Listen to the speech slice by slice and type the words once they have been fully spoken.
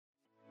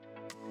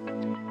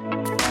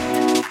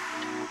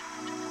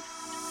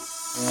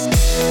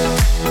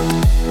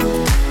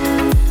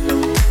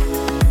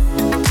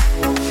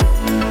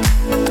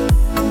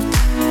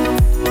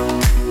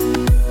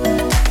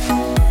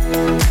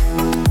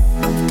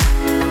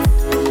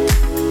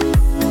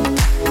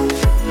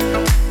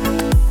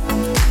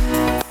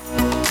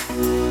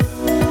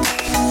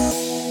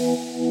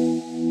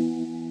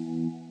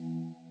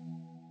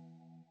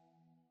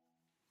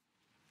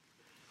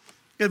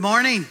Good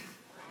morning.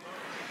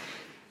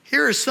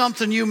 Here is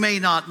something you may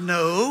not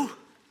know.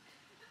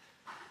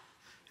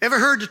 Ever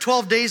heard the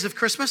 12 days of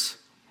Christmas?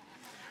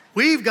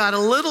 We've got a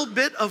little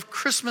bit of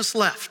Christmas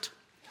left.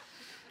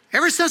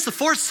 Ever since the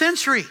 4th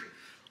century,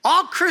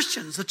 all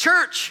Christians, the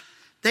church,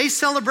 they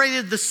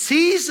celebrated the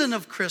season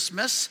of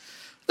Christmas,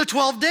 the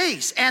 12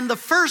 days. And the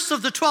first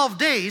of the 12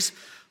 days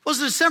was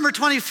December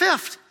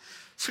 25th.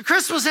 So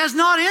Christmas has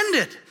not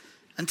ended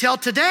until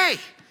today.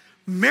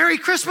 Merry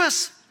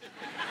Christmas.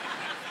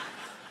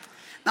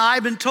 Now,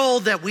 I've been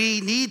told that we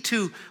need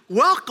to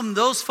welcome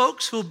those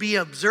folks who will be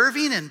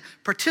observing and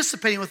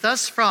participating with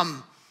us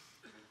from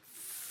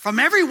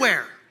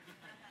everywhere.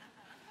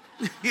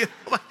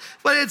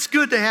 But it's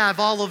good to have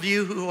all of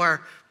you who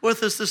are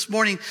with us this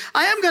morning.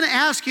 I am going to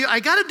ask you, I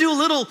got to do a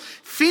little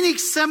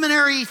Phoenix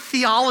Seminary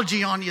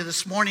theology on you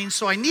this morning,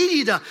 so I need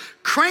you to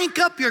crank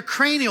up your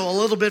cranial a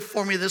little bit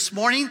for me this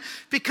morning,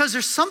 because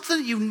there's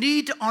something you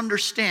need to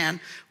understand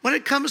when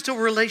it comes to a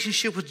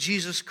relationship with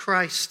Jesus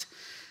Christ.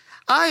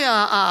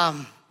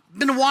 I've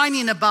been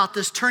whining about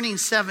this turning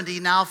 70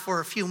 now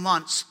for a few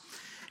months.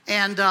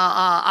 And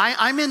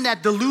I'm in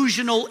that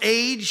delusional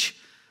age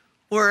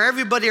where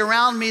everybody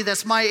around me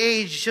that's my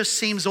age just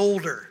seems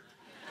older.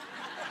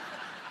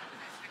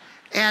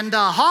 And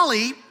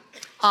Holly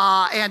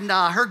and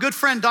her good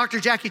friend,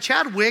 Dr. Jackie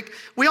Chadwick,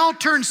 we all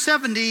turned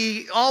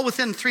 70 all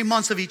within 3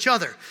 months of each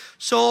other.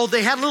 So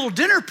they had a little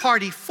dinner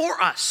party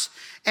for us.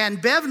 And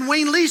Bev and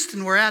Wayne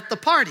Leaston were at the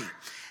party.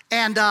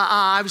 And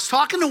I was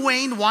talking to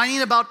Wayne,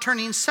 whining about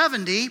turning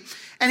 70,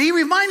 and he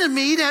reminded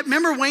me that,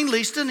 remember Wayne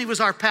Leaston? He was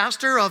our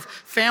pastor of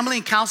family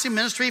and counseling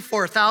ministry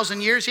for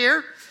 1,000 years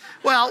here.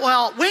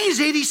 Well,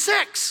 Wayne's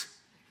 86.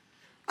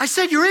 I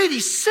said, you're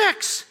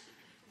 86?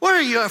 What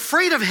are you,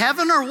 afraid of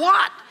heaven or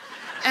what?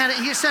 And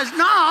he says, no.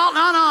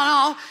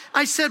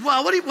 I said,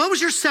 well, what was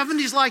your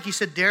 70s like? He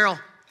said, Daryl,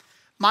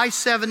 my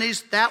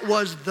 70s, that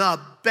was the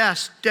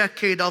best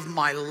decade of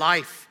my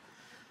life.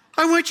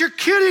 I went, you're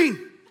kidding.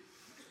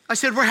 I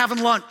said, we're having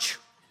lunch.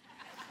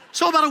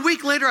 So about a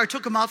week later, I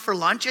took him out for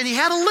lunch, and he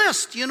had a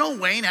list. You know,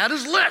 Wayne had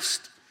his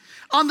list.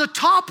 On the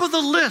top of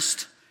the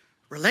list,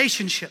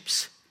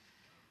 relationships.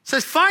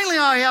 Says, finally,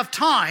 I have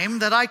time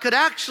that I could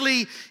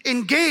actually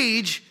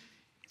engage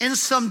in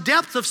some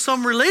depth of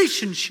some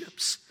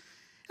relationships.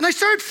 And I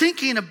started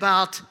thinking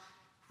about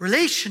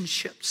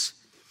relationships.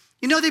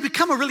 You know, they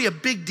become a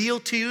big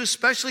deal to you,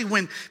 especially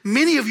when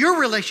many of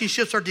your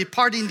relationships are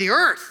departing the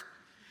earth.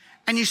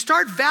 And you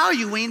start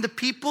valuing the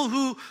people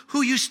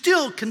who you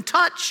still can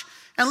touch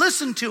and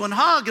listen to and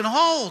hug and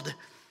hold.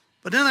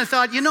 But then I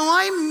thought,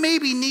 I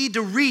maybe need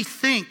to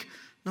rethink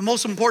the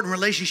most important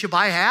relationship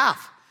I have.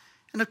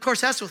 And of course,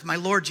 that's with my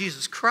Lord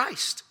Jesus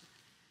Christ.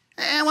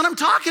 And what I'm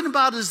talking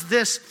about is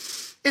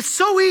this. It's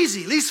so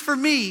easy, at least for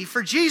me,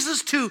 for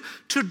Jesus to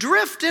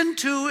drift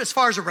into, as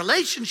far as a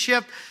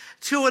relationship,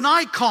 to an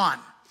icon.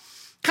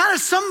 Kind of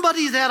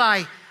somebody that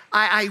I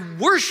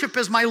worship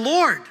as my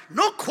Lord.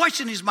 No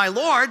question he's my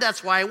Lord.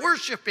 That's why I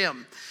worship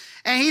him.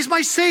 And he's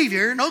my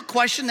Savior. No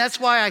question. That's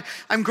why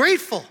I'm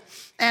grateful.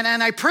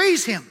 And I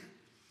praise him.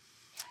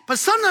 But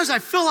sometimes I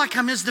feel like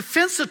I'm his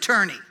defense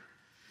attorney.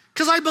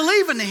 Because I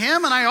believe in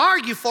him and I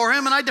argue for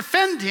him and I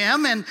defend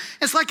him. And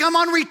it's like I'm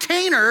on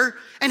retainer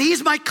and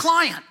he's my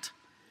client.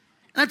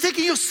 And I'm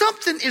thinking,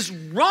 something is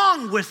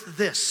wrong with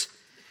this.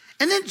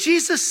 And then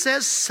Jesus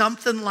says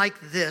something like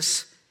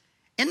this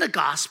in the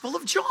Gospel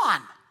of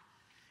John.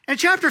 In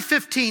chapter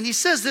 15, he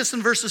says this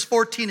in verses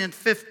 14 and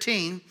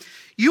 15,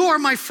 you are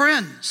my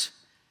friends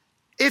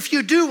if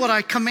you do what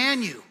I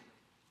command you.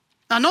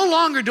 Now, no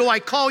longer do I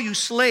call you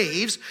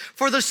slaves,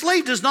 for the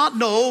slave does not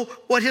know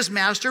what his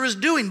master is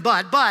doing.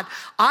 But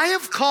I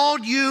have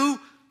called you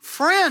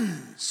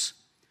friends.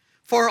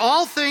 For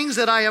all things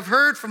that I have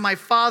heard from my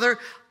Father,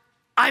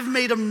 I've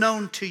made them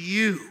known to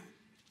you.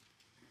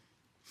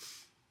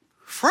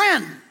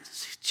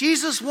 Friends.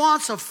 Jesus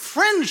wants a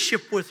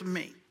friendship with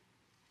me.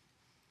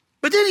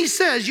 But then he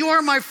says, you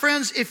are my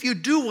friends if you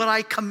do what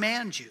I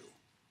command you.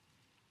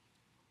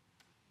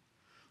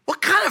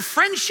 What kind of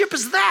friendship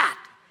is that?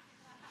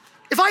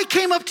 If I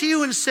came up to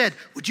you and said,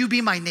 would you be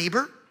my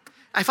neighbor?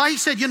 If I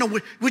said,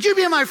 would you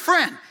be my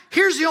friend?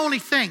 Here's the only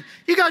thing.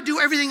 You got to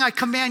do everything I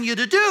command you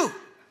to do.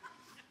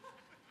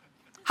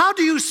 How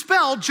do you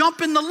spell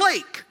jump in the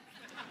lake?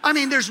 I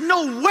mean, there's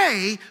no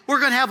way we're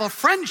going to have a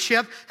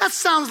friendship. That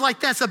sounds like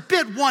that's a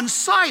bit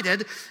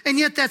one-sided, and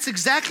yet that's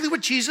exactly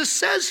what Jesus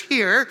says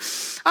here.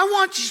 I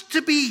want you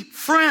to be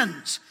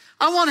friends.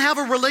 I want to have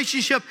a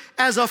relationship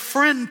as a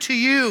friend to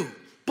you,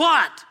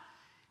 but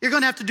you're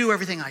going to have to do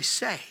everything I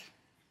say.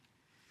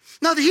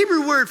 Now, the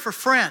Hebrew word for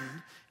friend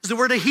is the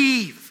word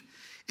ahiv.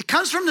 It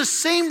comes from the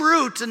same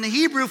root in the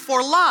Hebrew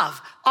for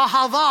love,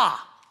 ahava.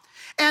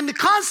 And the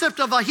concept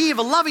of ahiv,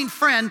 a loving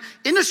friend,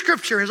 in the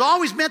scripture has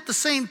always meant the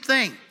same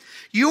thing.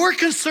 You are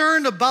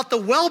concerned about the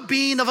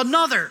well-being of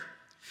another.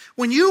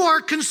 When you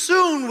are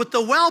consumed with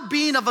the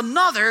well-being of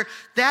another,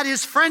 that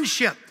is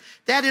friendship.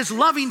 That is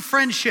loving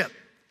friendship.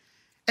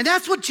 And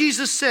that's what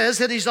Jesus says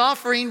that he's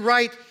offering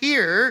right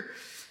here.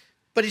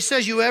 But he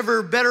says, you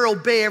ever better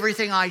obey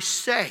everything I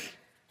say.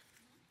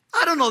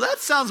 I don't know, that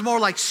sounds more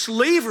like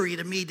slavery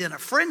to me than a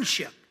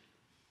friendship.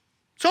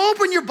 So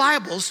open your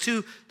Bibles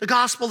to the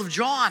Gospel of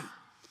John.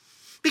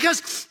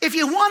 Because if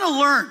you want to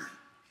learn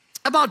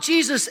about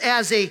Jesus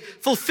as a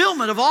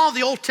fulfillment of all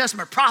the Old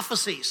Testament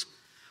prophecies,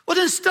 well,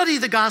 then study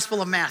the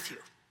Gospel of Matthew.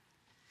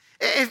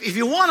 If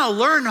you want to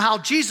learn how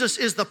Jesus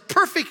is the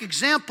perfect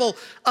example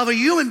of a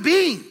human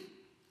being,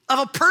 of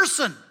a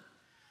person,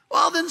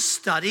 well, then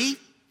study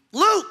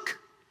Luke.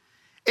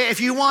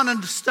 If you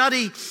want to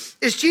study,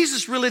 is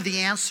Jesus really the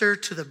answer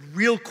to the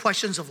real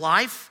questions of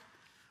life?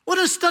 Well,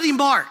 then study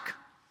Mark.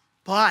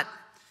 But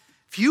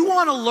if you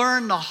want to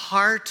learn the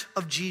heart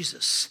of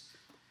Jesus,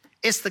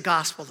 it's the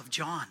Gospel of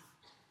John.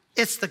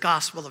 It's the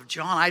Gospel of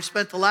John. I've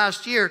spent the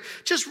last year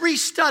just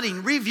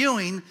restudying,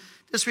 reviewing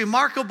this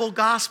remarkable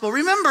gospel.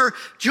 Remember,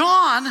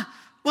 John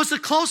was the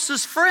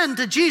closest friend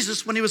to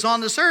Jesus when he was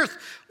on this earth.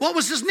 What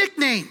was his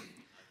nickname?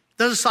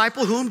 The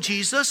disciple whom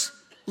Jesus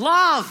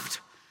loved.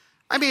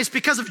 I mean, it's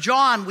because of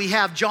John we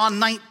have John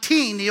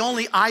 19, the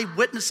only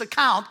eyewitness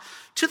account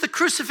to the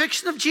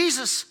crucifixion of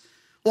Jesus.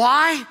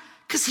 Why?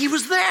 Because he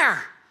was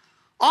there.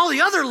 All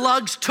the other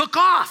lugs took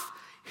off.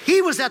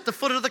 He was at the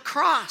foot of the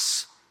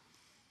cross.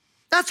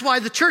 That's why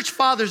the church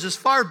fathers as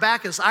far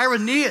back as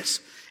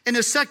Irenaeus in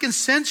the 2nd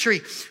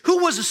century,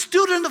 who was a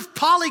student of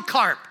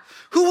Polycarp,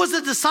 who was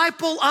a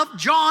disciple of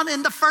John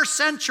in the 1st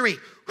century.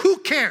 Who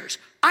cares?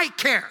 I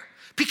care.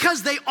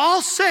 Because they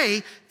all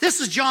say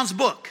this is John's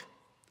book.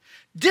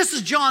 This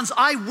is John's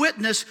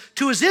eyewitness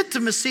to his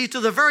intimacy to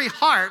the very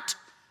heart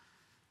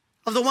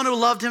of the one who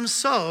loved him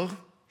so,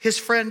 his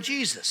friend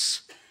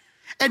Jesus.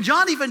 And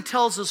John even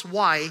tells us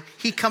why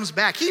he comes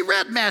back. He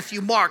read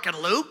Matthew, Mark, and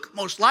Luke,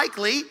 most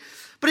likely,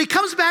 but he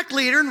comes back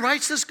later and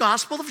writes this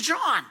Gospel of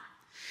John.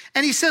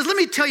 And he says, let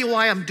me tell you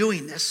why I'm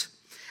doing this.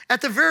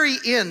 At the very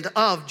end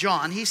of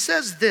John, he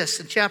says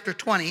this in chapter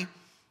 20,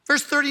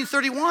 verse 30 and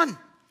 31.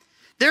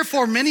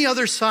 Therefore, many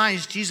other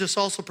signs Jesus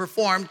also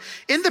performed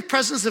in the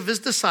presence of his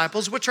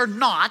disciples, which are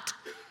not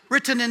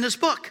written in this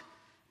book.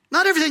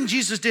 Not everything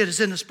Jesus did is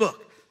in this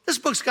book. This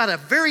book's got a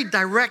very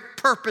direct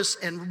purpose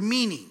and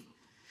meaning.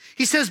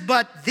 He says,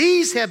 but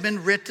these have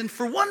been written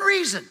for one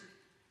reason.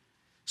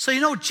 So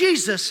you know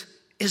Jesus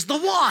is the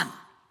one.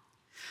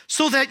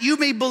 So that you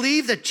may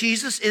believe that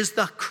Jesus is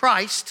the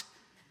Christ.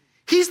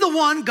 He's the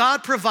one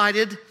God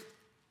provided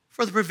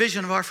for the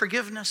provision of our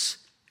forgiveness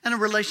and a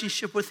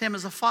relationship with him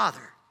as a Father.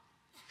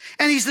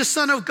 And he's the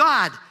Son of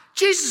God.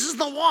 Jesus is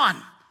the one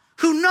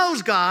who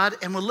knows God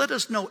and will let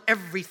us know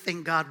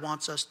everything God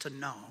wants us to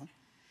know.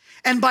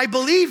 And by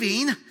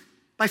believing,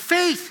 by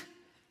faith,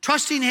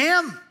 trusting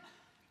him,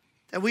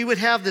 that we would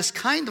have this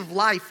kind of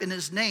life in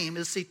his name,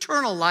 this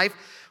eternal life,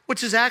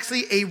 which is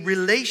actually a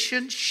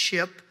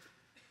relationship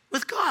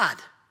with God.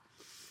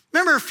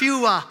 Remember a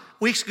few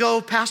weeks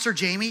ago, Pastor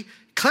Jamie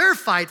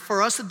clarified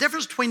for us the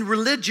difference between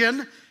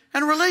religion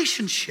and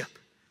relationship.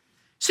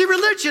 See,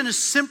 religion is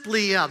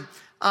simply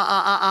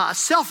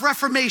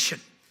self-reformation.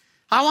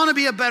 I want to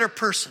be a better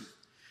person.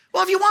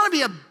 Well, if you want to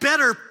be a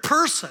better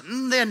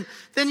person, then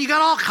you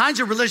got all kinds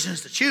of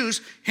religions to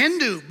choose.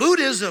 Hindu,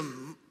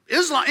 Buddhism,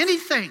 Islam,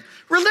 anything.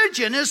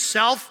 Religion is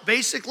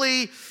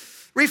basically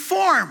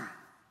reform.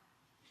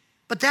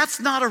 But that's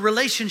not a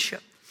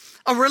relationship.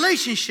 A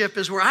relationship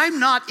is where I'm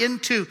not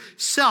into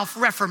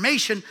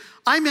self-reformation.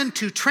 I'm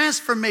into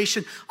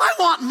transformation. I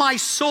want my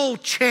soul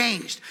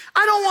changed.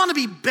 I don't want to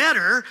be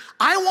better.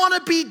 I want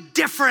to be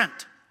different.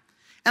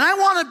 And I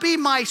want to be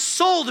my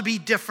soul to be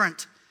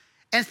different.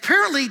 And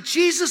apparently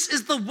Jesus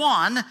is the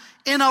one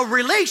in a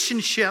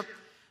relationship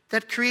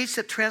that creates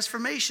that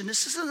transformation.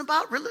 This isn't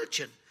about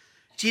religion.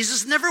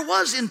 Jesus never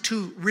was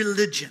into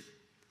religion.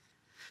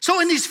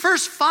 So in these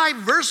first 5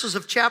 verses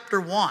of chapter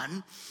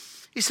 1,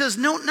 he says,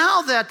 no,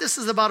 now that this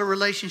is about a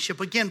relationship,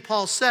 again,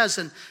 Paul says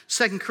in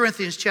 2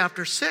 Corinthians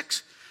chapter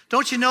 6,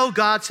 don't you know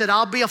God said,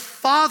 I'll be a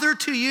father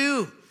to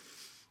you.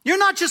 You're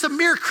not just a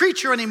mere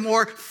creature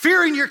anymore,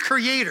 fearing your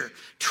creator,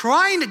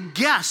 trying to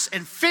guess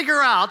and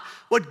figure out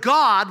what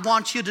God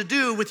wants you to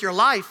do with your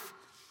life.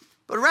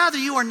 But rather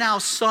you are now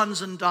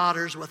sons and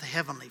daughters with a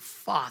heavenly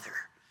Father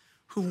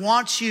who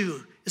wants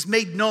you, has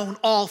made known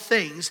all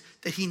things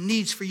that he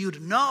needs for you to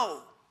know.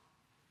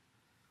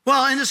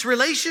 Well, in this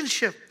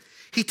relationship,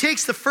 he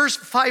takes the first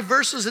 5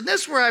 verses, and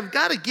this is where I've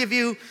got to give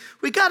you,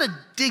 we got to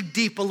dig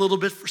deep a little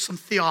bit for some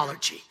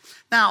theology.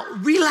 Now,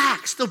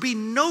 relax. There'll be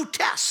no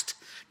test,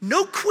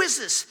 no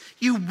quizzes.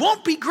 You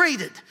won't be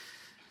graded.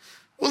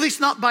 Well, at least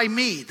not by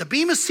me. The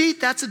Bema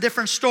seat, that's a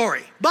different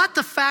story. But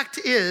the fact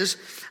is,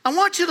 I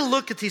want you to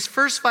look at these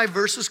first 5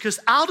 verses because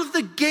out of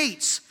the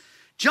gates,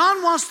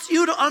 John wants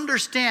you to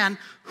understand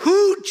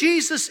who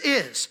Jesus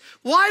is.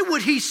 Why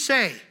would he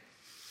say,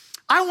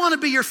 I want to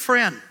be your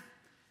friend?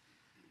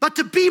 But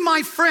to be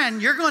my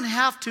friend, you're going to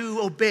have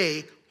to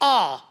obey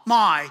all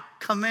my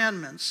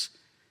commandments.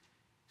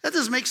 That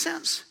doesn't make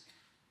sense.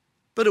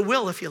 But it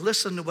will if you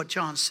listen to what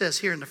John says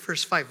here in the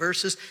first 5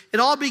 verses. It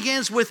all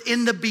begins with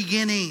in the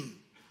beginning.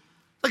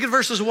 Look at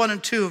verses 1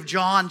 and 2 of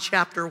John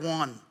chapter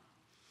 1.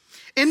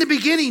 In the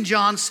beginning,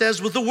 John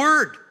says, was the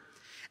Word.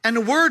 And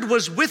the Word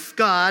was with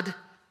God,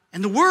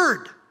 and the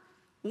Word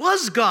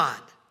was God.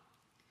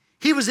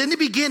 He was in the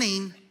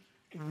beginning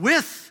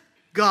with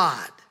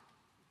God.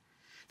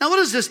 Now, what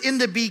is this in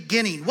the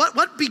beginning?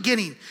 What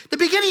beginning? The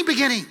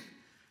beginning.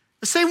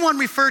 The same one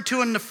referred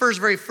to in the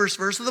very first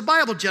verse of the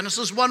Bible,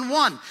 Genesis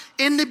 1:1.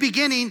 In the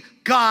beginning,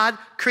 God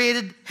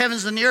created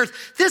heavens and the earth.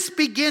 This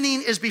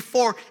beginning is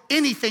before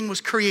anything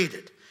was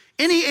created.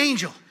 Any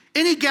angel,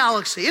 any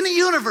galaxy, any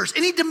universe,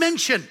 any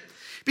dimension.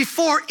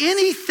 Before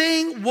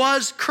anything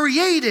was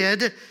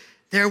created,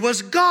 there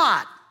was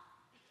God.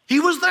 He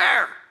was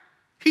there.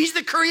 He's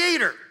the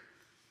creator.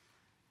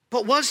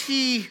 But was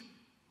he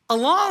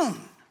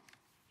alone?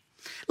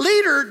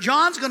 Later,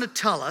 John's going to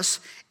tell us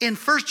in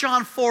 1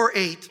 John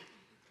 4:8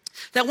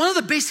 that one of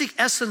the basic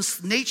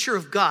essence nature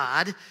of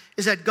God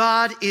is that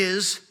God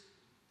is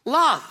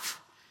love.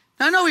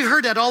 Now, I know we've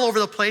heard that all over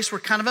the place. We're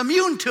kind of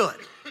immune to it.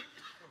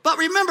 But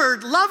remember,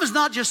 love is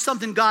not just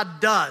something God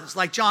does,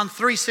 like John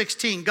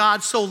 3:16,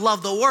 God so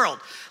loved the world.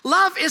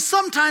 Love is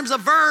sometimes a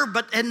verb,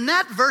 but in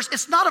that verse,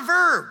 it's not a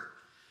verb.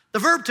 The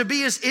verb to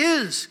be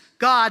is.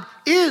 God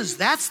is.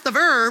 That's the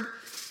verb.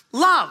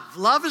 Love.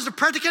 Love is the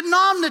predicate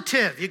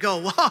nominative. You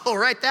go, whoa,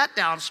 write that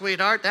down,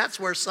 sweetheart. That's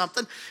worth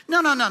something.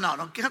 No.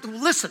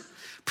 Listen.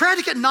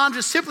 Predicate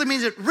nominative simply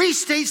means it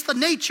restates the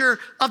nature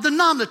of the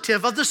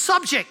nominative, of the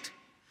subject.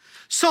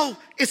 So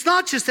it's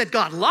not just that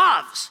God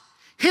loves.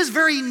 His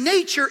very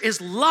nature is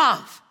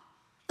love.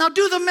 Now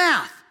do the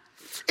math.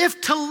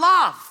 If to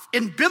love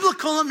in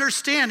biblical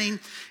understanding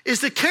is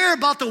to care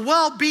about the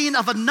well-being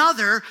of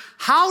another,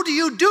 how do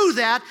you do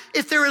that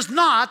if there is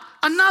not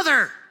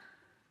another?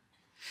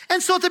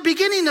 And so at the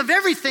beginning of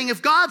everything,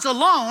 if God's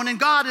alone and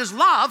God is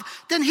love,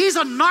 then he's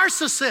a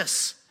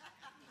narcissist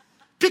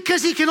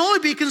because he can only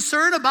be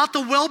concerned about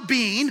the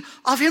well-being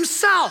of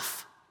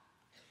himself.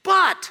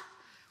 But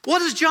what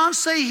does John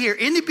say here?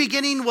 In the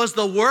beginning was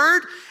the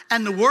Word,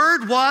 and the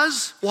Word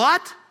was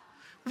what?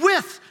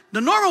 With.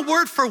 The normal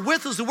word for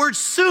with is the word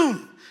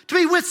soon, to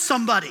be with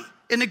somebody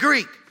in the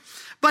Greek.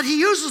 But he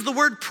uses the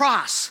word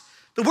pros.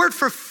 The word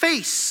for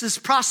face is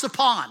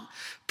prosopon.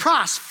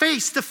 Pros,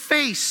 face to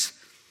face.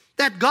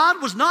 That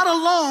God was not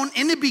alone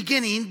in the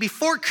beginning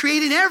before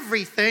creating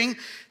everything.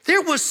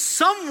 There was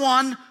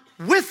someone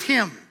with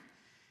him.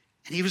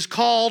 And he was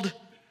called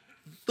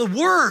the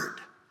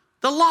Word,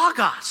 the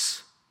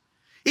Logos.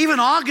 Even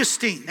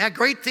Augustine, that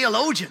great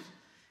theologian,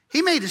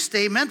 he made a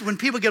statement when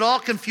people get all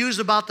confused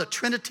about the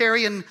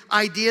Trinitarian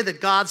idea that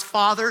God's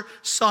Father,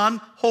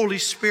 Son, Holy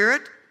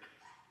Spirit.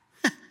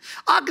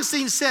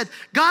 Augustine said,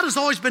 God has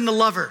always been the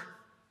lover.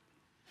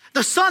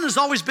 The Son has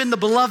always been the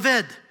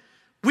beloved.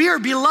 We are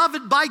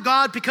beloved by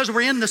God because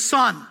we're in the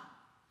Son.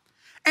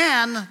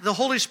 And the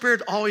Holy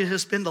Spirit always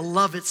has been the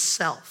love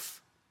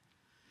itself.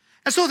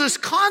 And so this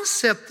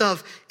concept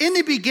of in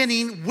the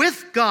beginning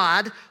with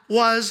God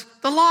was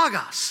the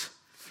Logos.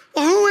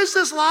 Well, who is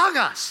this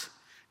Logos?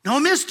 No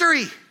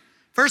mystery.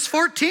 Verse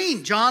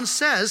 14, John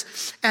says,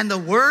 and the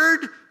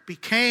Word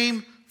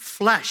became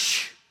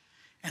flesh.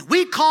 And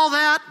we call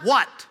that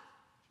what?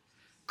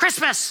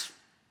 Christmas.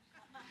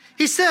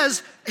 He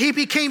says he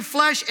became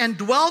flesh and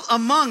dwelt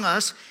among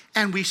us,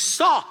 and we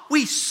saw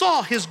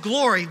his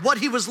glory, what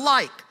he was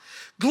like.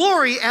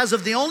 Glory as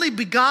of the only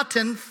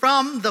begotten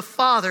from the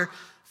Father,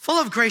 full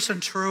of grace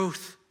and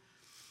truth.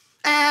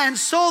 And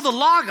so the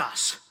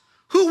Logos,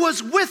 who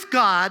was with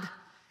God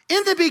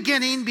in the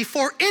beginning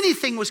before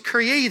anything was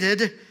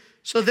created,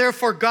 so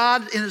therefore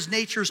God in his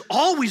nature has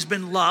always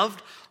been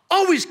loved,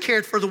 always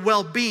cared for the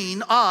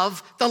well-being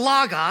of the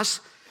Logos.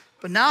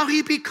 But now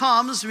he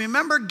becomes,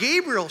 remember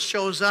Gabriel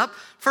shows up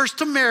first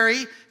to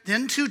Mary,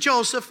 then to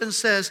Joseph and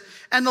says,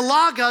 and the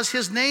Logos,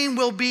 his name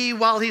will be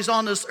while he's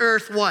on this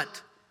earth,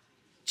 what?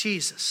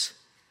 Jesus,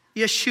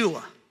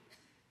 Yeshua,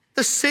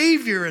 the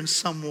Savior in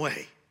some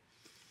way.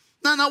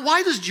 Now,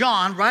 why does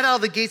John, right out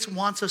of the gates,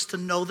 wants us to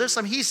know this?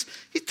 I mean, he's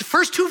the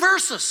first two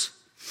verses.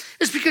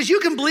 It's because you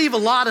can believe a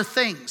lot of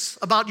things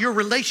about your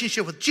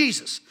relationship with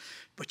Jesus,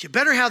 but you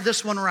better have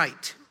this one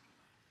right.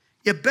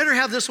 You better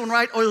have this one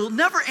right, or you'll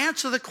never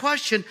answer the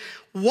question,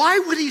 why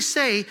would he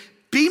say,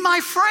 be my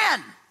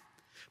friend,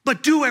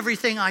 but do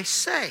everything I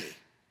say?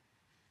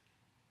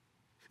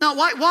 Now,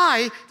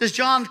 why does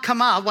John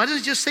come out? Why does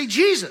he just say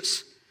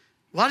Jesus?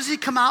 Why does he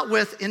come out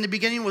with, in the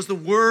beginning was the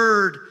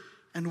Word,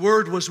 and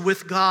Word was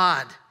with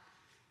God?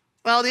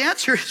 Well, the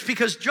answer is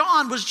because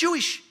John was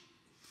Jewish,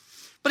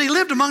 but he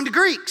lived among the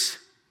Greeks.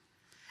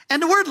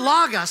 And the word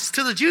logos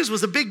to the Jews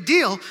was a big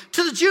deal.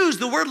 To the Jews,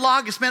 the word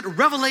logos meant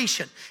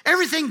revelation.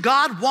 Everything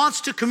God wants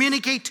to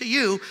communicate to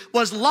you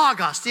was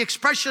logos, the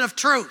expression of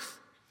truth.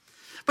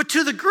 But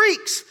to the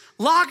Greeks,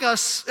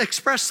 logos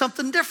expressed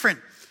something different.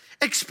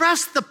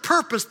 Expressed the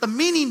purpose, the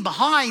meaning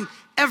behind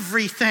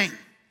everything.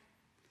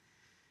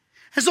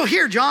 And so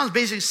here John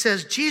basically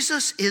says,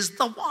 Jesus is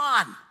the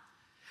one.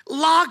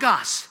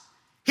 Logos.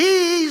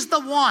 He's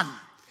the one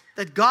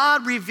that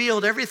God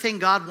revealed everything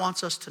God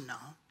wants us to know.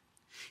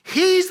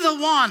 He's the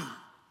one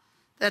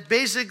that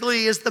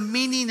basically is the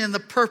meaning and the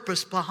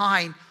purpose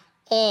behind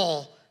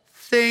all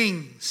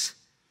things.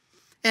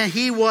 And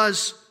he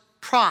was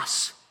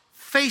pros,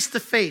 face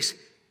to face,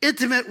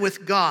 intimate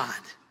with God.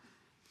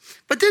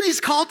 But then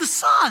he's called the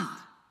Son.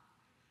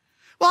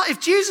 Well, if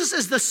Jesus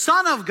is the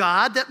Son of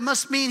God, that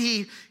must mean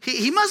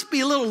he must be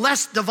a little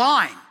less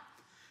divine,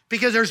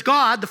 because there's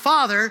God, the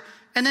Father,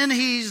 and then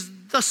he's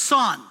the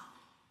Son.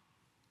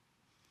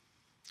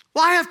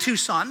 Well, I have two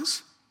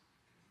sons.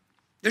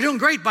 They're doing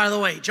great, by the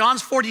way.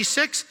 John's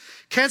 46,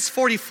 Kent's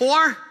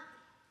 44. Boy,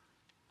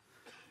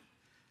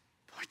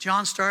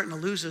 John's starting to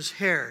lose his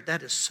hair.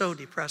 That is so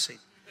depressing.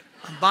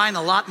 I'm buying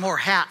a lot more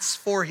hats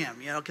for him,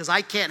 because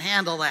I can't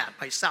handle that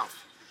myself.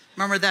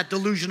 Remember that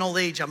delusional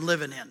age I'm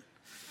living in.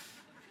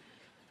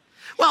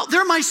 Well,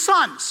 they're my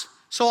sons.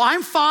 So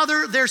I'm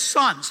father, they're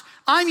sons.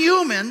 I'm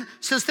human.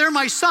 Since they're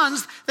my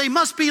sons, they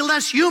must be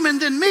less human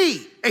than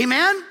me.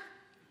 Amen?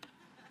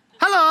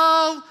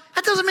 Hello?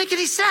 That doesn't make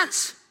any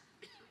sense.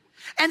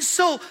 And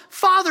so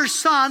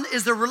father-son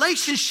is the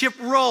relationship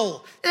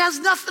role. It has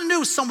nothing to do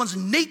with someone's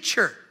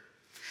nature.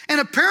 And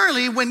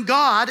apparently when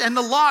God and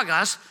the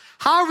Logos,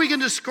 how are we going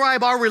to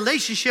describe our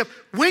relationship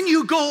when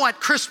you go at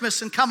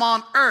Christmas and come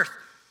on earth?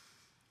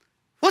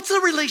 What's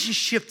the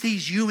relationship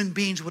these human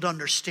beings would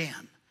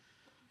understand?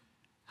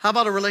 How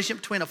about a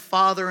relationship between a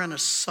father and a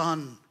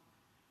son,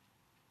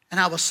 and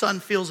how a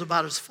son feels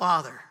about his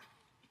father?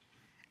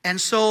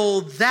 And so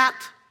that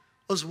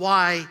was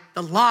why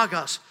the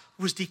Logos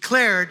was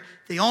declared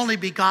the only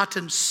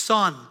begotten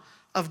Son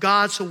of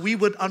God, so we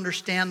would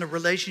understand the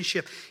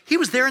relationship. He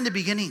was there in the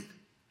beginning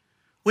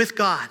with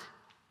God.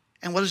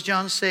 And what does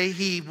John say?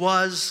 He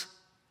was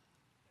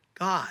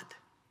God.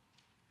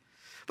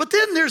 But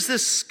then there's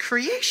this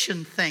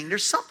creation thing.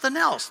 There's something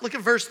else. Look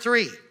at verse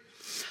 3.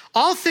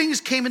 All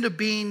things came into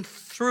being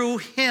through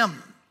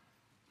him,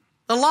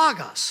 the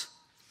Logos.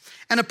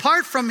 And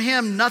apart from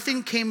him,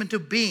 nothing came into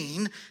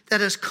being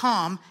that has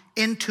come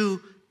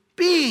into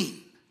being.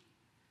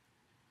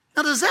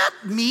 Now, does that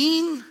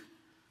mean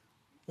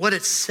what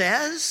it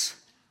says?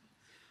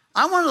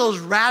 I'm one of those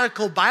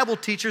radical Bible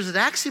teachers that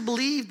actually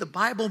believe the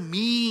Bible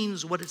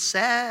means what it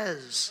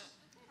says.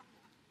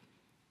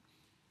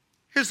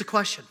 Here's the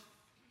question.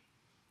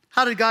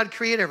 How did God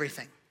create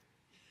everything?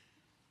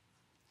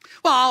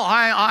 Well,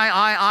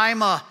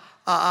 I'm a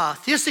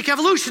theistic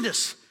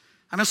evolutionist.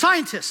 I'm a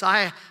scientist.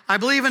 I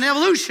believe in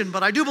evolution,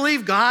 but I do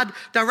believe God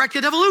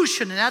directed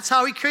evolution, and that's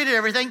how he created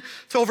everything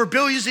over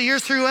billions of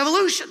years through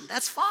evolution.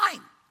 That's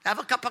fine. Have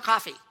a cup of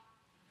coffee.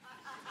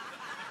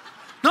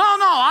 No,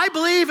 I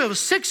believe it was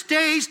 6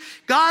 days.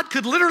 God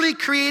could literally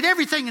create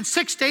everything in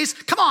 6 days.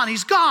 Come on,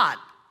 he's God.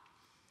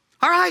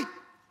 All right,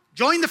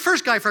 join the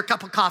first guy for a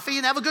cup of coffee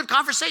and have a good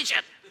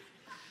conversation.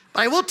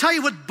 But I will tell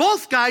you what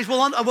both guys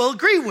will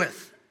agree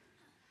with.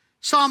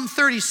 Psalm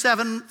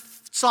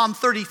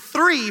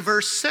 33,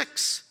 verse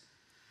 6.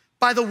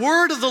 By the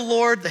word of the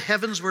Lord the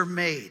heavens were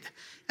made,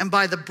 and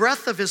by the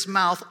breath of his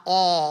mouth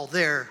all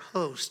their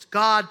host.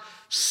 God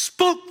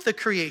spoke the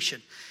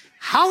creation.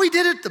 How he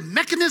did it, the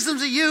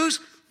mechanisms he used,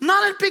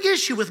 not a big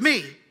issue with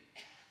me.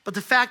 But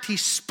the fact he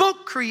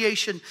spoke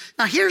creation.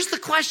 Now here's the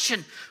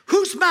question.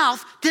 Whose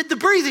mouth did the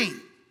breathing?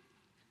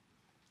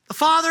 The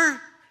Father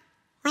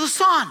or the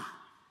Son?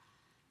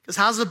 Because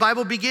how does the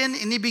Bible begin?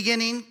 In the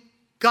beginning,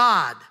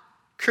 God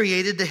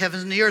created the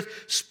heavens and the earth,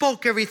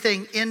 spoke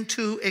everything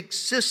into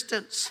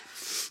existence.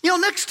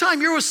 Next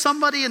time you're with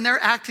somebody and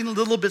they're acting a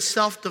little bit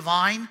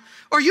self-divine,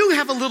 or you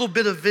have a little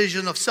bit of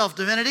vision of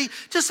self-divinity,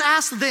 just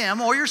ask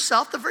them or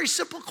yourself the very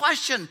simple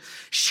question.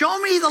 Show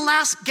me the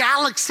last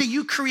galaxy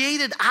you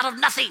created out of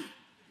nothing.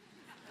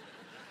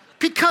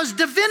 Because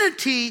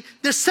divinity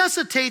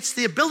necessitates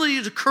the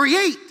ability to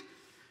create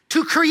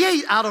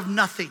out of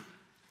nothing.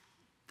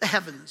 The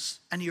heavens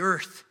and the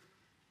earth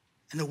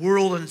and the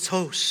world and its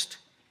host.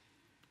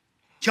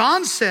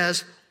 John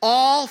says,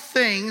 all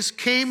things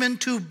came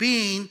into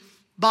being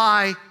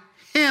by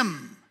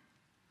him,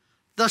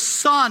 the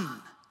Son,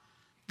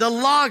 the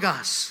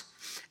Logos.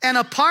 And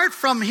apart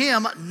from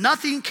him,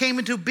 nothing came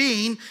into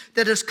being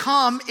that has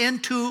come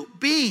into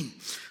being.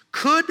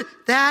 Could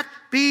that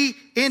be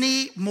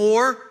any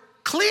more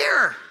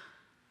clear?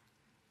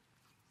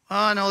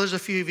 I know there's a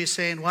few of you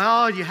saying,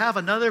 well, you have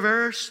another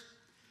verse?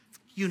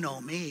 You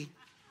know me.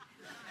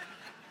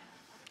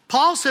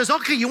 Paul says,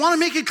 okay, you want to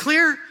make it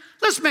clear?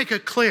 Let's make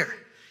it clear.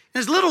 In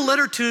his little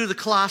letter to the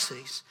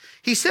Colossians,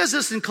 he says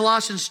this in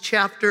Colossians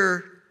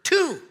chapter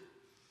 2.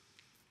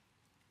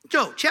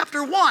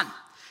 Chapter 1,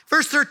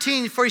 verse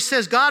 13, for he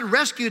says, God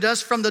rescued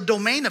us from the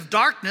domain of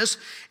darkness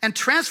and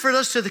transferred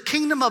us to the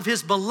kingdom of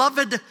his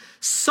beloved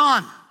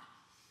Son.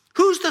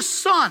 Who's the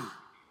Son?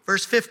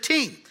 Verse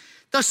 15,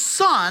 the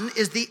Son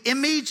is the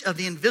image of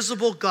the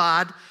invisible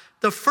God,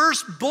 the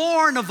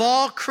firstborn of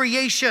all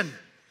creation.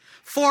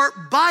 For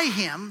by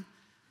him,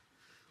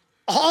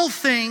 all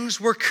things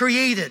were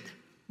created,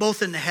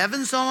 both in the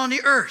heavens and on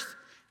the earth,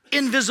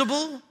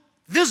 invisible,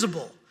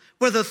 visible,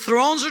 whether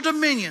thrones or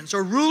dominions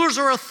or rulers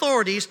or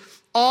authorities,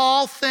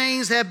 all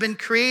things have been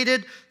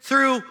created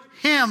through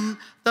him,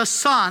 the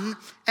Son,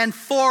 and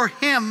for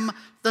him,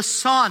 the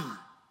Son.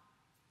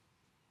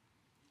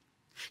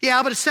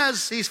 Yeah, but it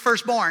says he's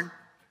firstborn.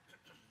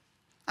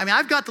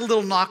 I've got the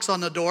little knocks on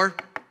the door.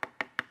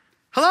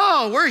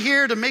 Hello, we're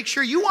here to make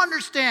sure you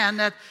understand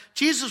that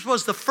Jesus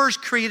was the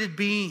first created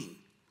being.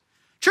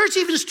 Church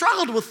even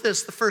struggled with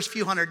this the first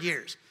few hundred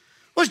years.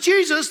 Was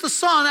Jesus, the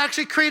Son,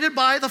 actually created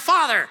by the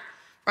Father?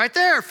 Right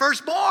there,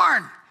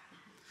 firstborn.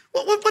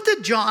 What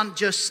did John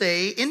just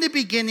say? In the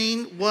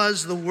beginning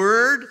was the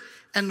Word,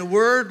 and the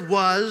Word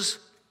was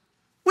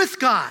with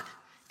God.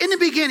 In the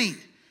beginning,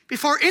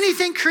 before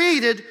anything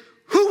created,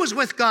 who was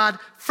with God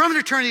from an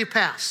eternity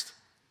past?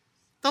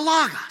 The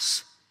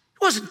Logos.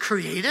 It wasn't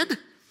created.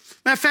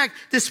 Matter of fact,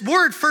 this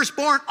word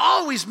firstborn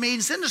always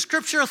means in the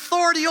scripture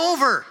authority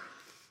over.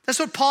 That's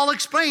what Paul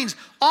explains.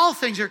 All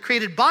things are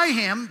created by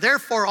him,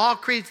 therefore all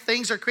created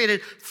things are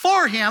created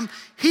for him.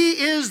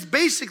 He is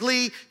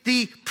basically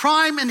the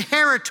prime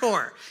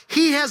inheritor.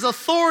 He has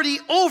authority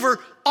over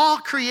all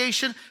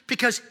creation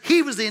because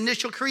he was the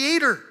initial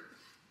creator.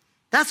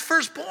 That's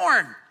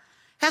firstborn.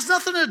 Has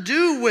nothing to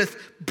do with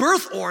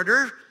birth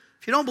order.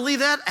 If you don't believe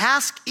that,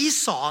 ask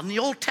Esau in the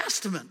Old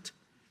Testament.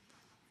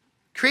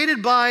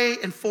 Created by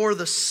and for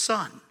the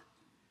Son.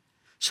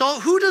 So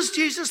who does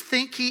Jesus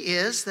think he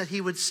is that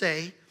he would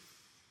say,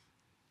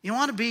 you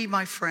want to be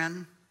my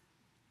friend?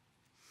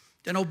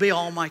 Then obey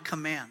all my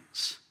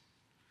commands.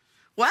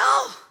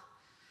 Well,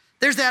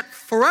 there's that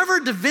forever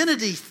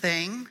divinity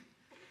thing.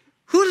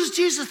 Who does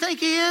Jesus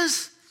think he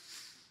is?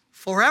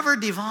 Forever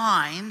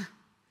divine.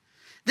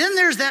 Then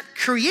there's that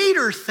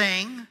creator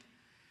thing.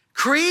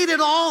 Created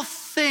all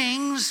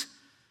things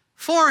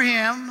for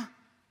him.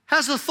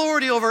 Has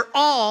authority over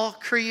all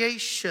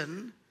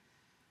creation.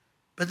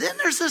 But then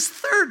there's this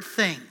third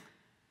thing.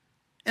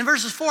 In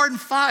verses 4 and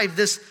 5,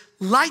 this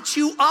lights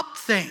you up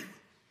thing.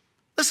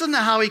 Listen to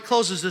how he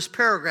closes this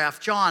paragraph,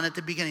 John, at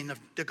the beginning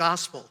of the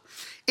gospel.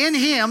 In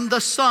him,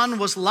 the Son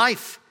was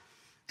life,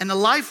 and the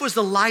life was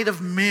the light of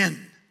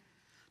men.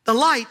 The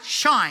light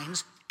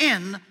shines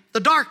in the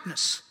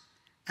darkness,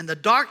 and the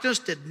darkness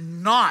did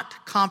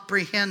not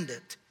comprehend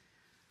it.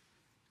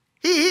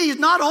 He's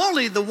not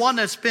only the one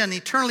that's been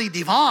eternally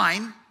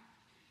divine,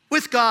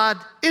 with God,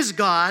 is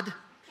God.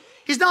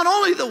 He's not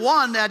only the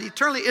one that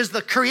eternally is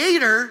the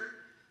creator,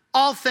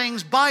 all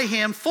things by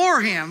him,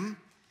 for him,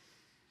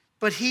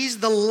 but he's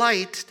the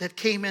light that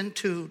came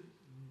into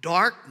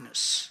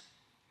darkness.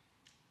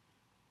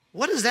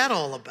 What is that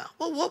all about?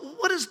 Well,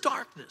 what is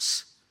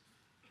darkness?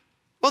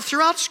 Well,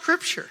 throughout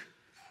Scripture,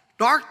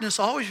 darkness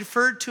always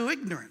referred to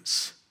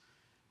ignorance,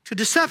 to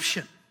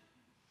deception.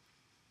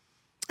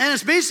 And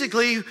it's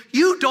basically,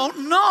 you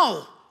don't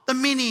know the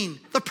meaning,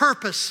 the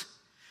purpose.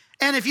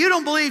 And if you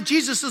don't believe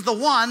Jesus is the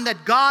one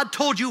that God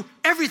told you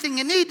everything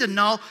you need to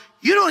know,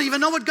 you don't even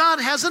know what God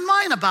has in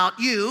mind about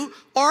you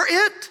or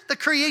it, the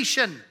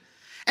creation.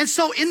 And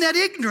so in that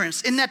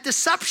ignorance, in that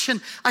deception,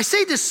 I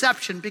say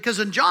deception because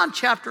in John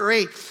chapter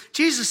 8,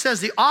 Jesus says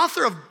the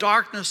author of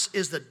darkness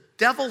is the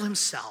devil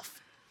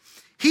himself.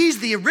 He's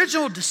the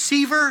original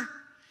deceiver.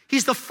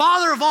 He's the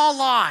father of all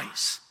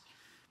lies.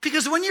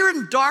 Because when you're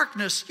in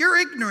darkness, you're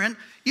ignorant,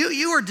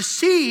 you are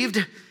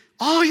deceived,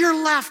 all you're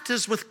left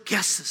is with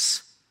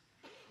guesses.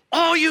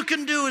 All you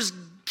can do is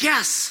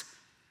guess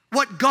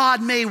what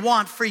God may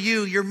want for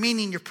you, your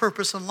meaning, your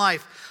purpose in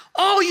life.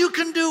 All you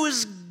can do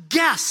is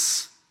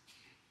guess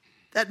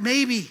that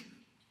maybe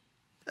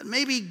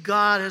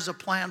God has a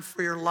plan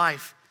for your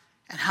life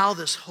and how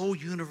this whole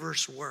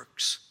universe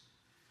works.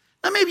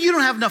 Now maybe you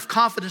don't have enough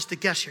confidence to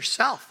guess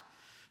yourself.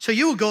 So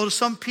you will go to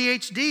some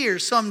PhD or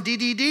some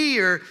DDD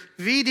or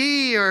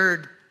VD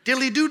or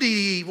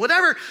dilly-doody,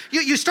 whatever.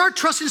 You start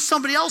trusting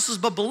somebody else's,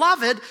 but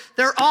beloved,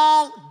 they're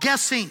all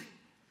guessing.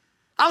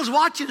 I was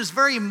watching this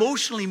very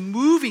emotionally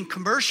moving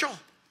commercial.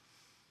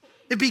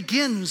 It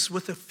begins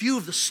with a view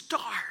of the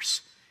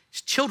stars. His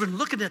children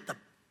looking at the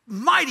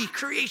mighty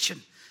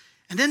creation.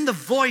 And then the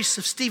voice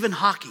of Stephen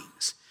Hawking.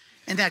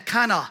 And that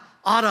kind of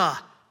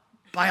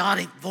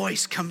autobiotic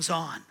voice comes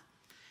on.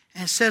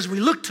 And it says, we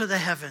look to the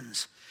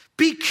heavens.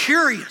 Be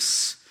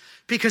curious,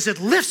 because it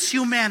lifts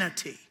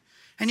humanity.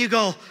 And you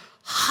go,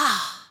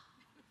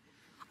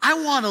 I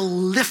want to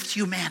lift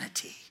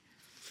humanity.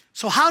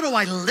 So how do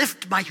I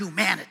lift my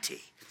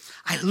humanity?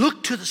 I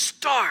look to the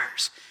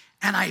stars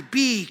and I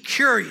be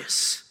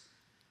curious.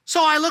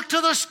 So I look to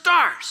the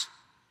stars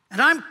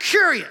and I'm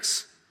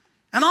curious.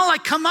 And all I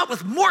come up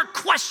with more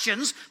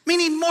questions,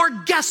 meaning more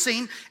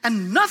guessing,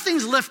 and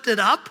nothing's lifted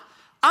up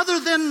other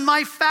than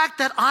my fact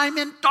that I'm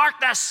in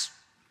darkness.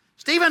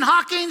 Stephen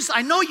Hawking,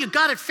 I know you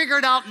got it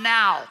figured out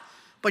now,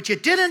 but you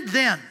didn't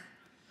then.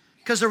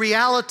 Because the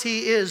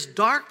reality is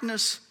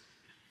darkness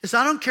is,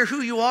 I don't care who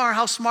you are,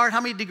 how smart,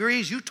 how many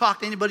degrees, you talk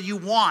to anybody you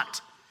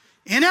want.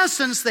 In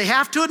essence, they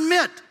have to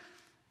admit,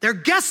 they're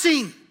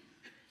guessing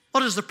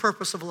what is the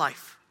purpose of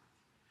life.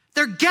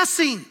 They're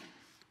guessing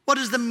what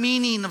is the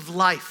meaning of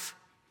life.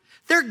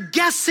 They're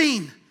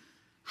guessing,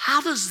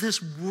 how does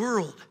this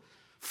world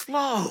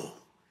flow?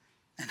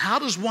 And how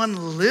does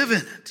one live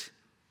in it?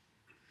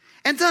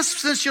 And thus,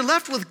 since you're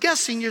left with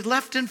guessing, you're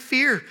left in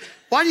fear.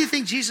 Why do you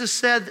think Jesus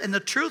said, and the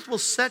truth will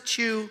set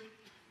you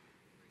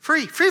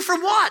free? Free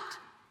from what?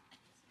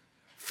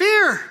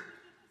 Fear.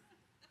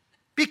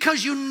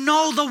 Because you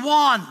know the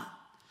one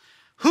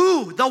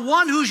Who? The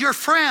one who's your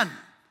friend.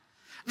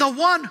 The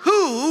one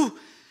who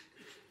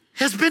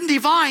has been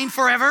divine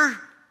forever,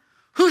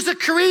 who's the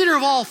creator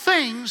of all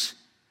things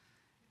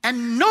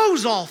and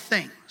knows all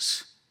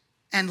things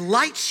and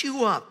lights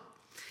you up.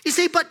 You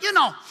see, but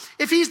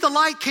if he's the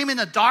light came in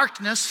the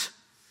darkness,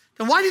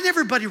 then why didn't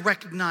everybody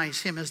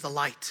recognize him as the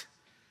light?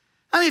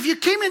 I mean, if you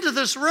came into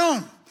this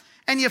room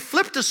and you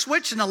flipped a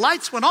switch and the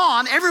lights went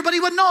on, everybody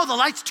would know the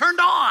lights turned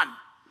on.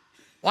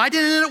 Why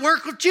didn't it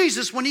work with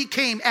Jesus when he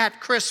came at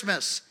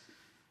Christmas?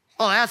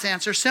 Well, that's the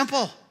answer,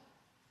 simple.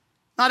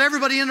 Not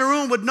everybody in the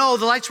room would know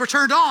the lights were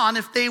turned on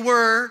if they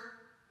were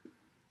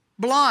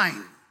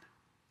blind.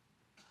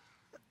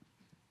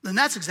 And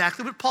that's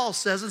exactly what Paul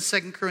says in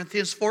 2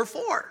 Corinthians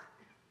 4:4.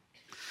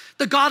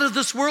 The God of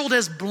this world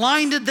has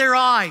blinded their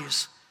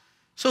eyes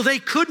so they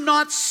could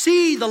not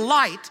see the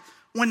light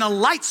when the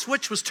light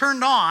switch was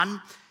turned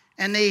on,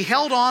 and they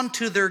held on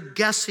to their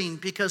guessing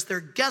because their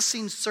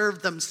guessing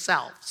served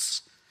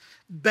themselves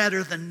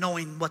better than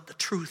knowing what the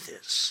truth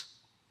is.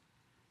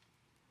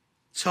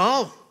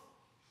 So,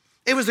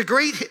 it was the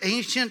great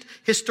ancient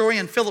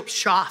historian Philip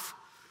Schaff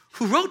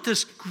who wrote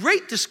this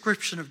great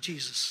description of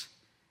Jesus.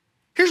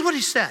 Here's what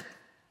he said.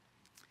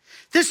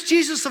 This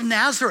Jesus of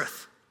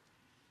Nazareth,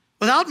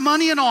 without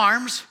money and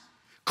arms,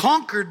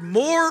 conquered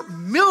more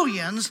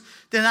millions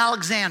than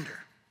Alexander,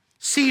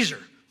 Caesar,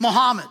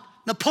 Muhammad,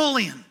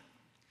 Napoleon.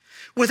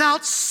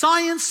 Without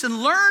science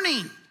and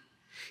learning,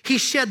 he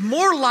shed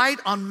more light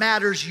on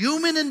matters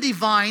human and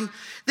divine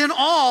than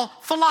all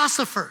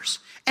philosophers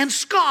and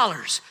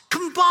scholars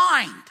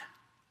combined.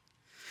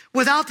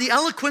 Without the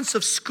eloquence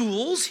of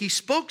schools, he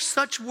spoke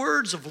such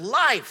words of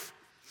life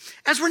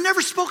as were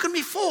never spoken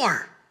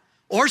before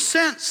or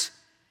since,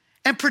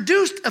 and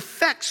produced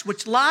effects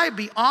which lie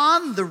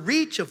beyond the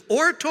reach of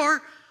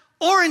orator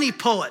or any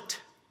poet.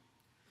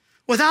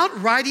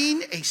 Without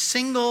writing a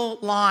single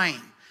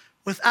line,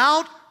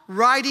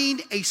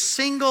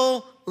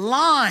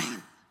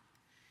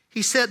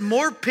 he set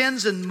more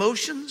pens in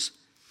motions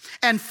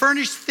and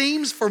furnished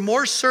themes for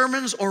more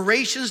sermons,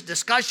 orations,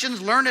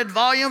 discussions, learned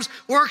volumes,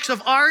 works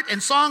of art,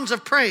 and songs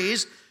of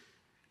praise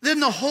than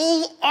the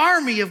whole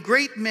army of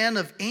great men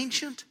of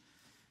ancient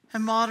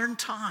and modern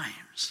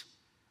times.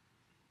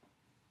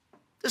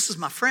 This is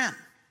my friend.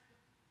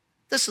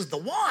 This is the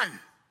one.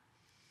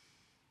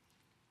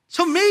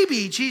 So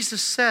maybe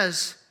Jesus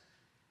says,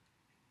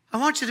 I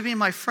want you to be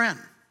my friend,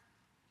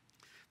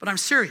 but I'm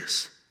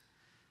serious.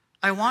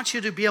 I want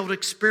you to be able to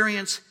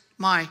experience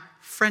my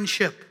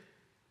friendship.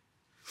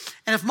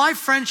 And if my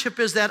friendship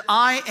is that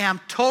I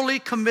am totally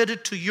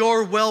committed to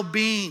your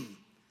well-being,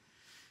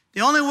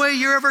 the only way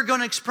you're ever going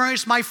to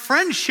experience my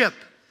friendship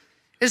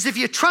is if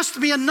you trust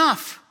me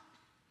enough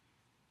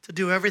to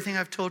do everything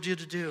I've told you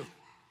to do.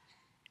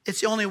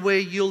 It's the only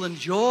way you'll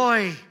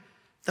enjoy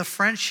the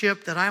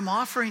friendship that I'm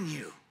offering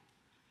you.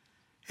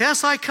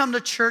 Yes, I come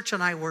to church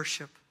and I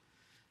worship.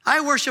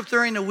 I worship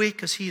during the week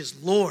because he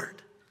is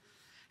Lord.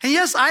 And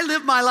yes, I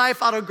live my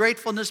life out of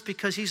gratefulness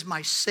because he's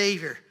my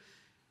Savior.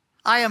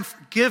 I am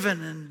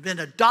forgiven and been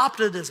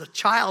adopted as a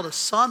child, a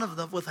son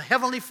with a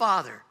heavenly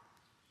Father.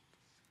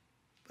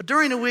 But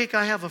during the week,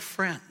 I have a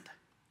friend.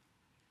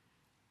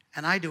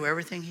 And I do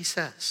everything he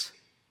says.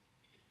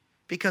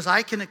 Because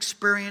I can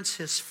experience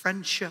his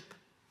friendship.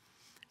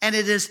 And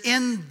it is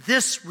in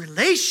this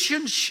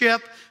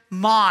relationship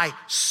my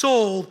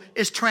soul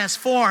is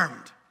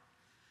transformed.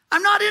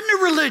 I'm not into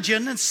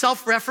religion and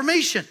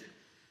self-reformation.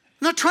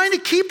 I'm not trying to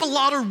keep a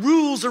lot of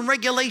rules and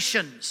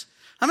regulations.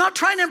 I'm not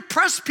trying to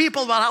impress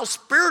people about how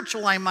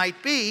spiritual I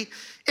might be.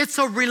 It's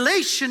a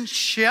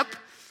relationship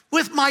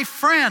with my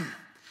friend.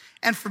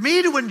 And for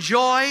me to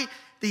enjoy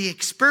the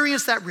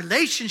experience, that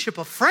relationship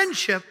of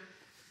friendship,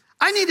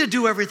 I need to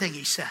do everything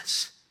he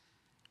says.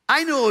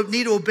 I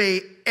need to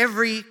obey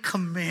every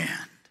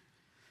command.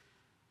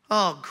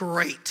 Oh,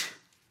 great.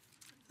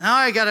 Now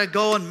I got to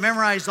go and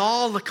memorize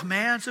all the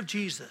commands of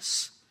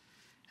Jesus.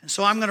 And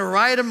so I'm going to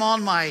write them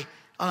on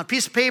a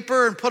piece of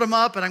paper and put them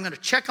up, and I'm going to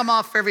check them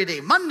off every day.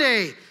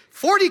 Monday,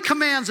 40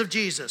 commands of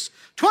Jesus,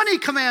 20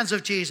 commands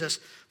of Jesus.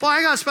 Boy,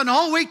 I got to spend the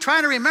whole week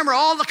trying to remember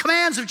all the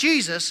commands of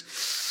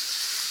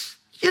Jesus.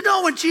 You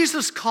know, when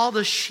Jesus called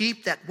us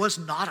sheep, that was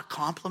not a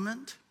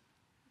compliment.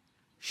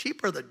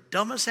 Sheep are the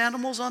dumbest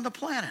animals on the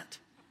planet.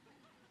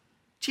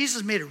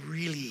 Jesus made it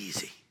really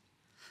easy.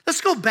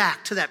 Let's go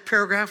back to that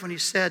paragraph when he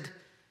said,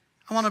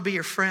 I want to be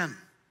your friend.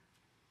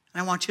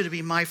 And I want you to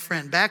be my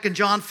friend. Back in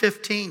John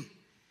 15,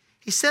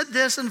 he said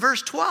this in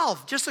verse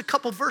 12, just a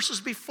couple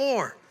verses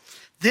before.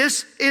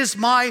 This is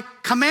my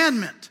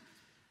commandment.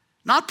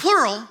 Not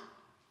plural,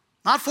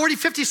 not 40,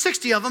 50,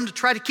 60 of them to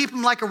try to keep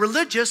them like a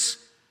religious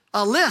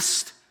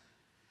list.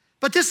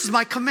 But this is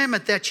my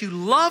commandment, that you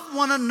love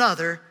one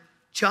another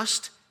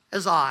just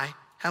as I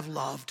have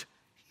loved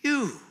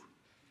you.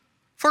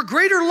 For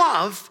greater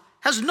love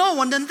has no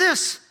one than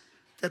this,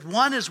 that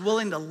one is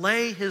willing to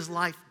lay his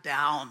life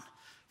down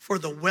for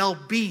the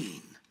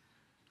well-being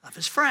of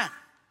his friend.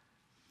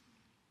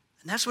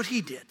 And that's what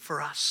he did for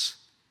us.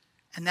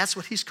 And that's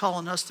what he's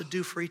calling us to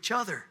do for each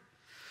other.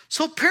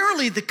 So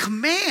apparently the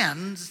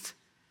commands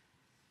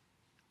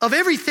of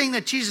everything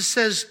that Jesus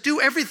says, do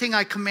everything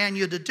I command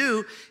you to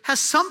do, has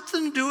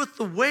something to do with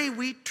the way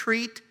we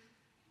treat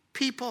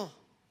people.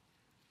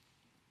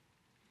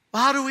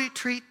 Well, how do we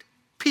treat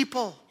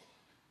people?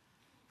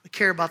 We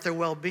care about their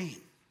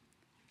well-being.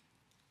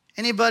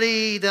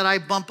 Anybody that I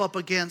bump up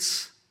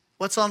against,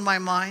 what's on my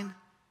mind?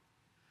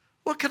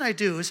 What can I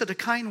do? Is it a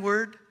kind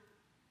word?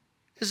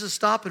 Is it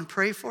stop and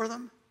pray for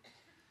them?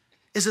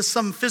 Is it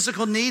some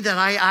physical need that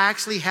I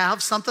actually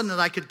have, something that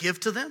I could give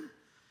to them?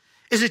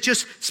 Is it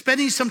just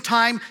spending some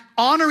time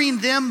honoring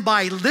them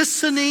by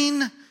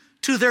listening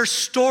to their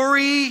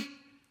story?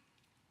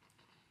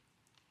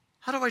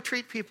 How do I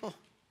treat people?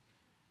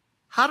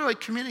 How do I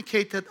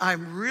communicate that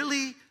I'm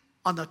really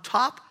on the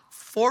top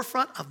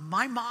forefront of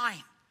my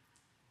mind?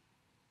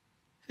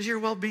 Is your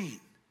well-being.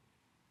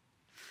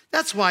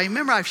 That's why,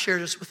 remember I've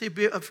shared this with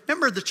you.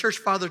 Remember the church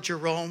father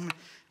Jerome,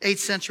 8th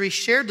century,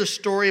 shared the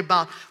story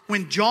about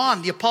when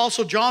John, the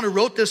apostle John, who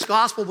wrote this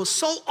gospel, was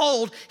so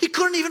old he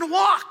couldn't even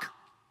walk.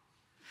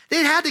 They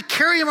had to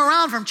carry him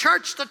around from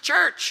church to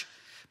church.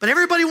 But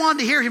everybody wanted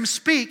to hear him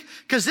speak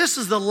because this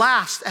is the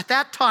last, at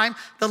that time,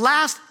 the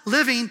last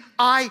living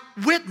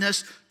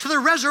eyewitness to the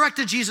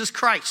resurrected Jesus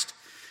Christ.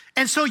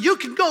 And so you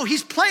can go.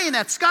 He's playing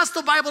at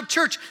Scottsdale Bible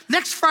Church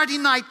next Friday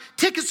night.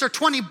 Tickets are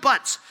 $20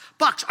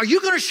 bucks. Are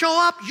you going to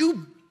show up?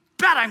 You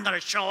bet I'm going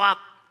to show up.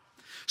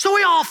 So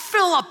we all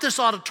fill up this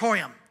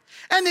auditorium.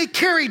 And they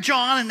carry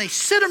John and they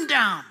sit him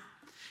down.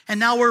 And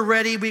now we're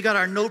ready. We got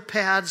our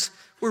notepads.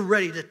 We're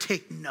ready to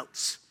take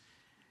notes.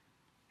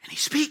 And he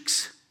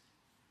speaks.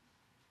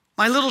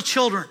 My little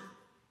children,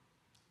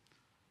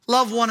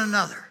 love one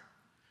another.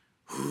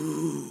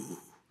 Ooh,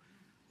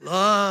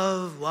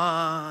 love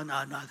one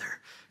another.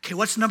 Okay,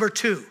 what's number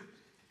 2?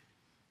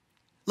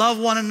 Love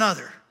one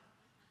another.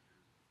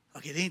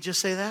 Okay, didn't you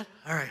just say that?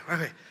 All right,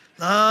 okay.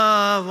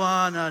 Love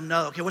one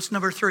another. Okay, what's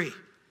number 3?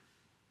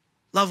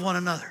 Love one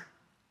another.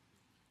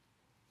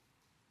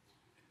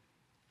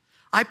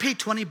 I paid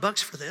 $20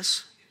 bucks for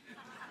this.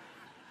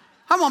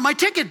 I want my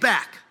ticket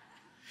back.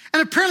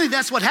 And apparently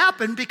that's what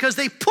happened because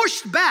they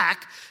pushed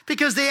back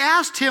because they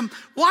asked him,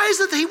 why is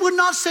it that he would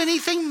not say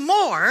anything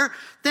more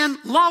than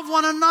love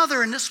one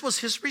another? And this was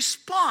his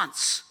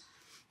response.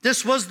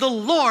 This was the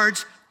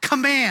Lord's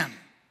command.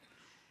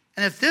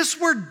 And if this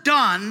were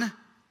done,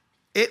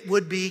 it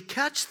would be,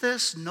 catch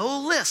this, no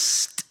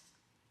list.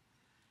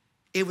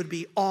 It would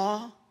be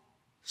all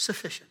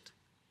sufficient.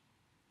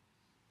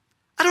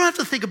 I don't have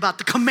to think about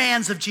the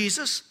commands of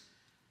Jesus.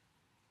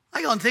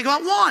 I got to think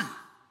about one.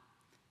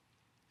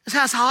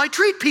 That's how I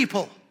treat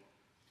people.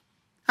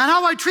 And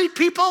how I treat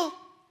people,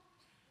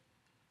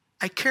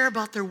 I care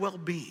about their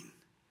well-being.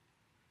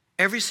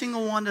 Every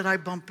single one that I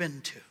bump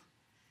into.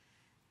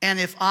 And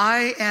if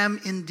I am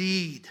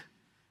indeed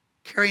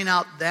carrying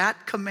out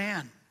that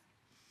command,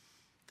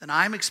 then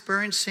I'm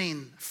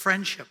experiencing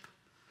friendship.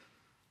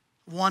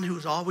 One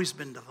who's always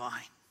been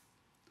divine.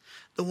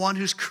 The one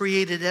who's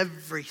created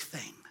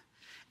everything.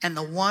 And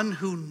the one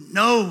who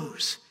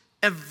knows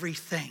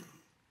everything.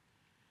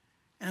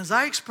 And as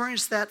I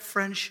experience that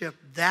friendship,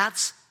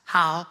 that's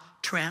how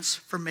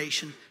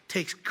transformation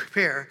takes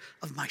care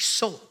of my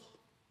soul.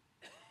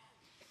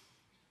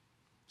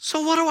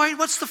 So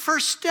what's the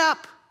first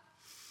step?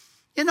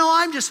 You know,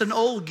 I'm just an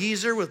old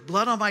geezer with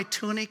blood on my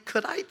tunic.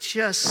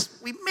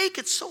 We make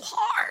it so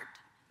hard.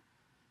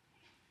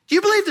 Do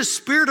you believe the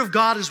Spirit of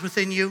God is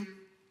within you?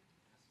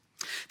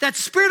 That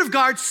Spirit of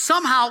God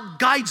somehow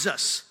guides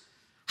us.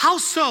 How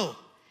so?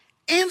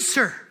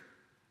 Answer.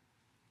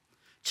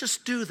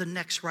 Just do the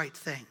next right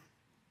thing.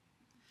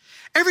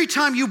 Every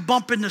time you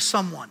bump into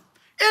someone,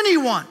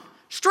 anyone,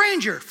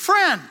 stranger,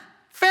 friend,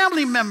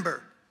 family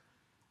member,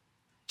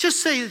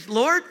 just say,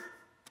 Lord,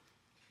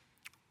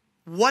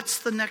 what's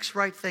the next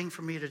right thing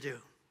for me to do?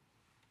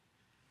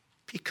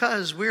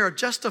 Because we are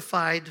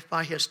justified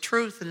by his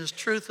truth, and his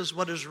truth is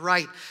what is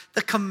right.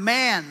 The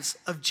commands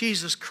of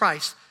Jesus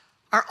Christ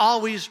are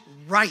always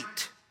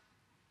right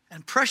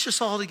and precious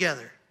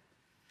altogether.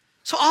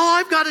 So all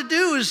I've got to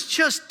do is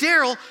just,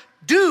 Daryl,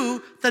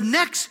 do the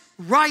next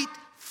right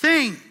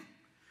thing.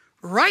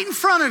 Right in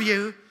front of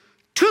you,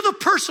 to the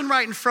person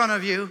right in front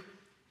of you,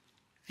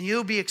 and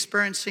you'll be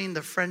experiencing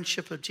the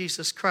friendship of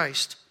Jesus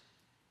Christ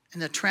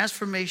and the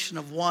transformation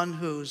of one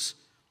who's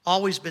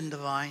always been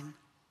divine,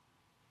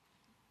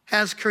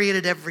 has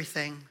created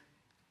everything,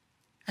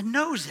 and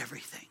knows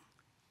everything.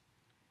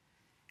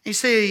 You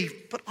say,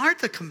 but aren't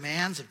the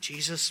commands of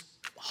Jesus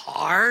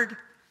hard?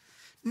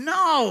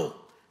 No,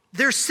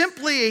 they're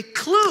simply a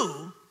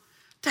clue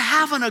to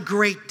having a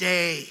great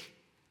day.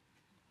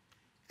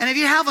 And if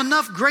you have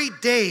enough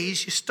great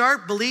days, you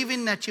start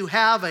believing that you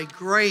have a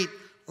great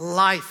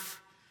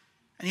life.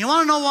 And you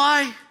want to know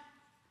why?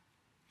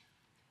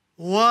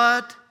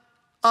 What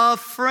a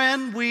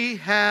friend we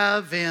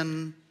have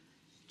in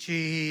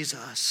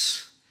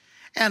Jesus.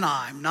 And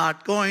I'm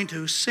not going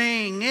to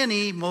sing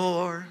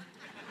anymore.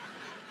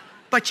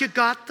 But you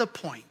got the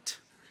point.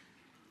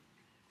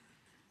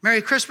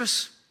 Merry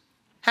Christmas.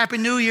 Happy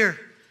New Year.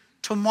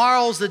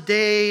 Tomorrow's the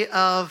day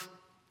of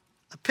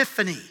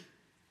Epiphany.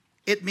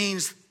 It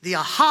means the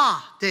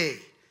aha day.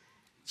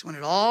 It's when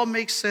it all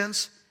makes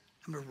sense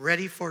and we're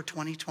ready for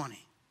 2020.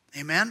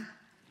 Amen?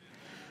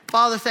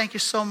 Father, thank you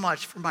so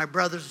much for my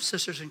brothers and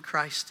sisters in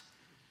Christ.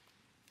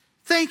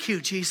 Thank you,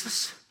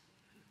 Jesus,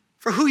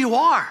 for who you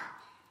are.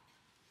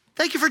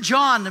 Thank you for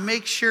John to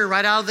make sure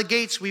right out of the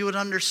gates we would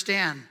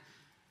understand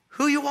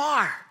who you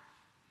are.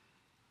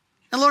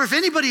 And Lord, if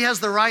anybody has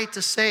the right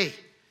to say,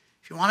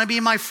 if you want to be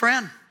my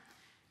friend,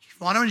 if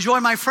you want to enjoy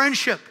my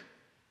friendship,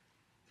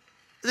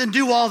 then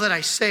do all that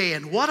I say.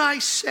 And what I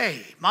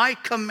say, my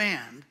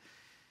command,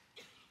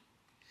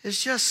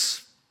 is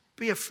just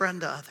be a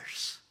friend to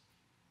others.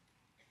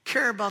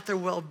 Care about their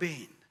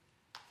well-being.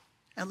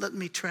 And let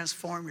me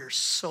transform your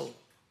soul.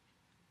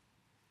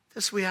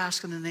 This we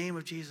ask in the name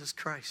of Jesus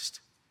Christ.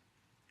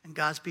 And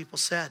God's people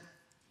said,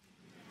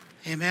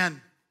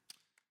 amen.